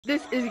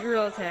This is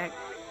Gorilla Tag,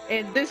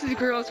 and this is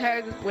Gorilla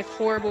Tag with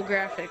horrible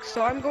graphics.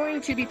 So I'm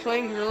going to be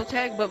playing Gorilla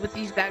Tag, but with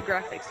these bad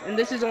graphics, and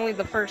this is only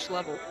the first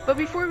level. But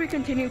before we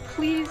continue,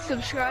 please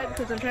subscribe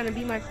because I'm trying to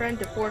beat my friend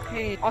to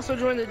 4K. Also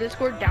join the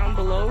Discord down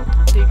below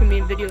so you can be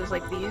in videos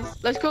like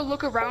these. Let's go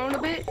look around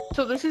a bit.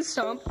 So this is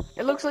Stump.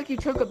 It looks like you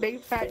took a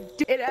big fat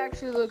It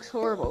actually looks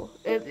horrible.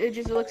 It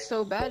just looks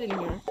so bad in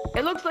here.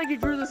 It looks like you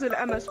drew this in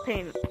MS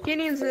Paint.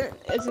 Kenny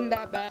isn't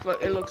that bad,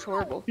 but it looks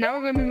horrible. Now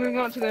we're going to be moving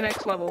on to the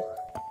next level.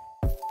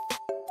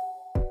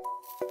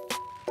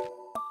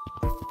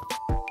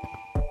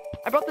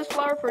 I brought this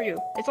flower for you.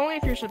 It's only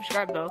if you're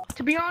subscribed though.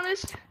 To be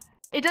honest,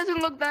 it doesn't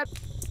look that...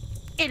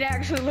 It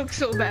actually looks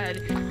so bad.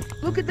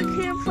 Look at the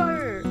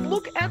campfire.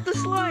 Look at the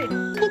slide.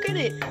 Look at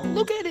it.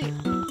 Look at it.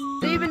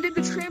 They even did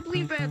the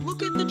trampoline pad.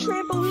 Look at the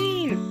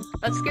trampoline.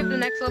 Let's skip the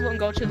next level and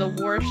go to the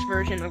worst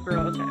version of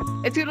Gorilla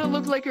Tag. It's gonna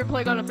look like you're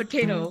playing on a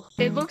potato.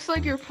 It looks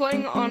like you're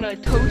playing on a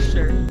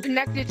toaster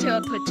connected to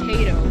a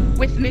potato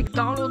with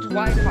McDonald's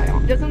Wi-Fi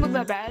on. It doesn't look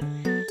that bad.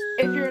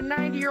 If you're a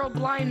 90-year-old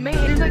blind man,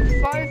 there's like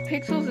 5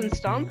 pixels in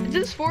Stump.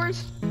 This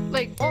forest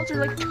like altered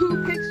like 2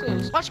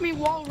 pixels. Watch me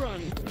wall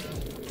run.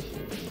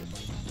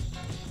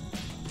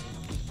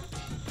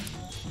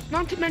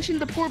 Not to mention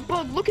the poor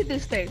bug. Look at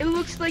this thing. It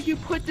looks like you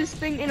put this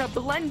thing in a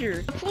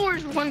blender. The floor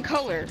is one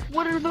color.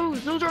 What are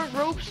those? Those aren't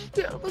ropes.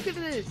 Look at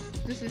this.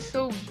 This is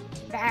so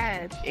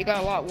bad. It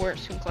got a lot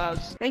worse in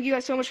Clouds. Thank you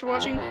guys so much for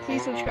watching.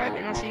 Please subscribe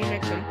and I'll see you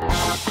next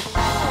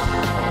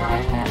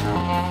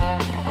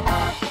time.